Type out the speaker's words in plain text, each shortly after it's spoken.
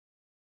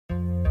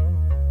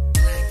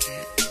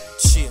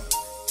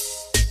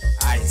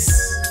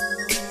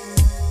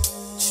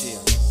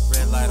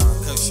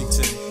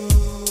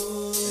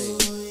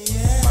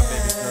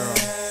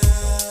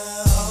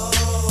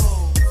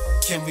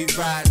we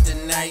ride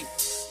tonight?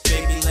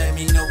 Baby, let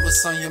me know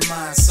what's on your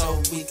mind so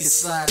we can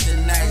slide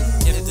tonight.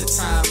 If the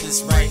time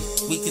is right,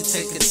 we can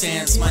take a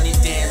chance, money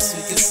dance,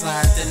 we can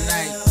slide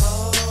tonight.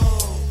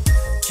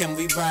 Can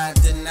we ride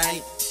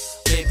tonight?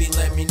 Baby,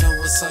 let me know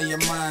what's on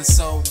your mind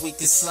so we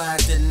can slide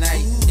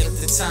tonight.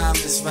 If the time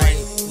is right,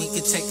 we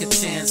can take a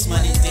chance,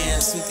 money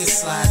dance, we can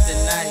slide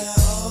tonight.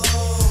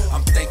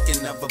 I'm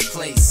thinking of a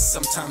place,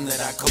 sometime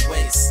that I could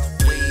waste.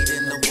 Wade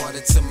in the water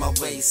to my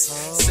waist,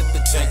 sip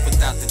a drink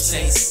without the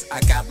chase.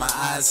 I got my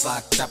eyes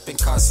locked up,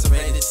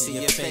 incarcerated to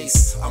your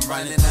face. I'm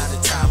running out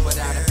of time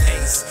without a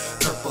pace.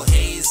 Purple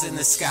haze in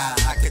the sky,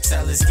 I could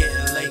tell it's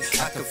getting late.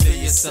 I could feel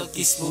your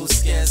silky smooth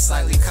skin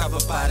slightly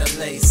covered by the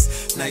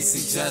lace.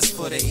 Nicely dressed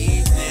for the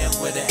evening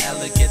with an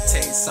elegant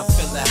taste. I'm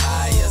feeling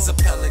high as a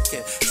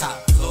pelican,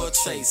 top floor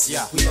trace.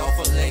 Yeah, we off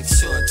a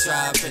Lakeshore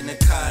Drive in a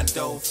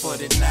condo for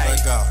the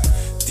night.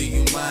 Do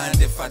you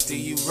mind if I do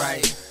you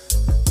right?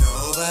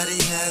 Nobody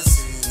has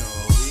to know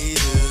we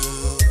do.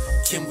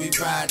 Can we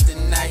ride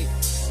tonight?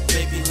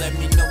 Baby, let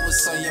me know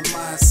what's on your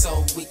mind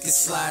so we can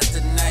slide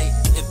tonight.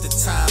 If the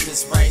time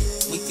is right,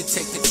 we can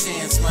take a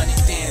chance, money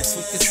dance,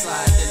 we can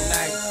slide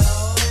tonight.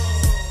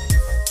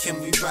 Can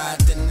we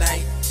ride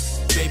tonight?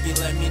 Baby,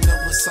 let me know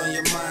what's on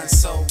your mind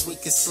so we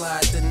can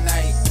slide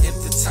tonight. If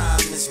the time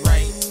is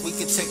right, we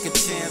can take a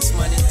chance,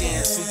 money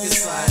dance, we can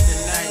slide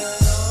tonight.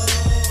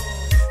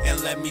 And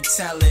let me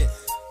tell it,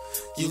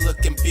 you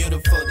looking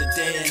beautiful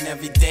today, and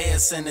every day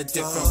it's in a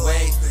different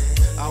way.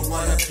 I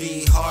wanna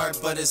be hard,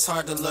 but it's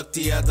hard to look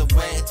the other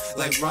way,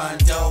 like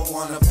Rondo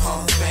on a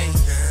pump fake.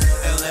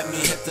 And let me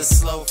hit the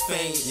slow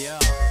fade,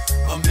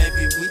 or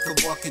maybe we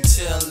could walk and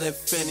chill.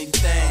 If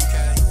anything,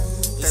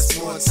 that's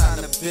more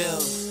time to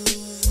build,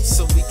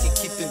 so we can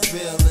keep it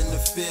real in the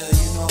field.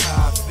 You know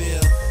how I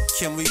feel.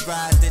 Can we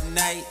ride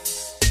tonight?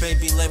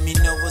 Baby, let me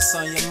know what's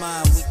on your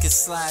mind. We can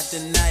slide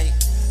tonight.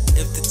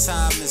 If the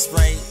time is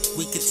right,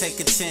 we can take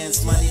a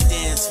chance, money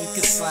dance, we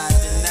can slide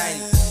tonight.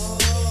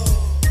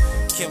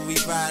 Can we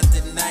ride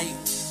tonight?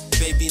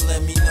 Baby,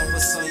 let me know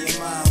what's on your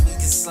mind, we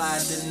can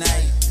slide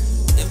tonight.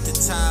 If the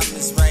time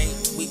is right,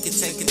 we can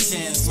take a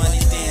chance, money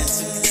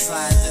dance, we can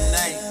slide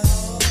tonight.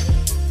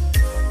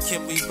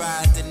 Can we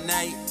ride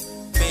tonight?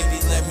 Baby,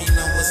 let me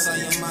know what's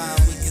on your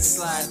mind, we can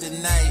slide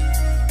tonight.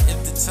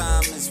 If the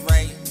time is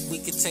right,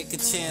 we can take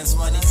a chance,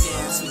 money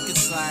dance, we can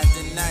slide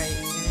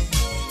tonight.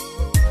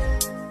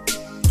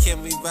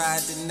 Can we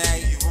ride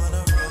tonight? You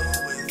wanna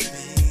roll with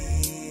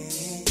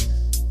me?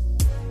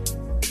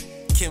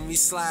 Can we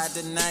slide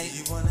tonight?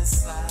 You wanna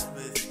slide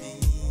with me?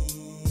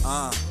 You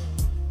wanna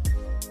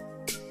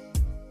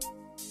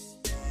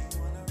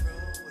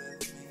roll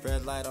with me?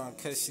 Red light on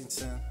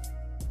Cushington.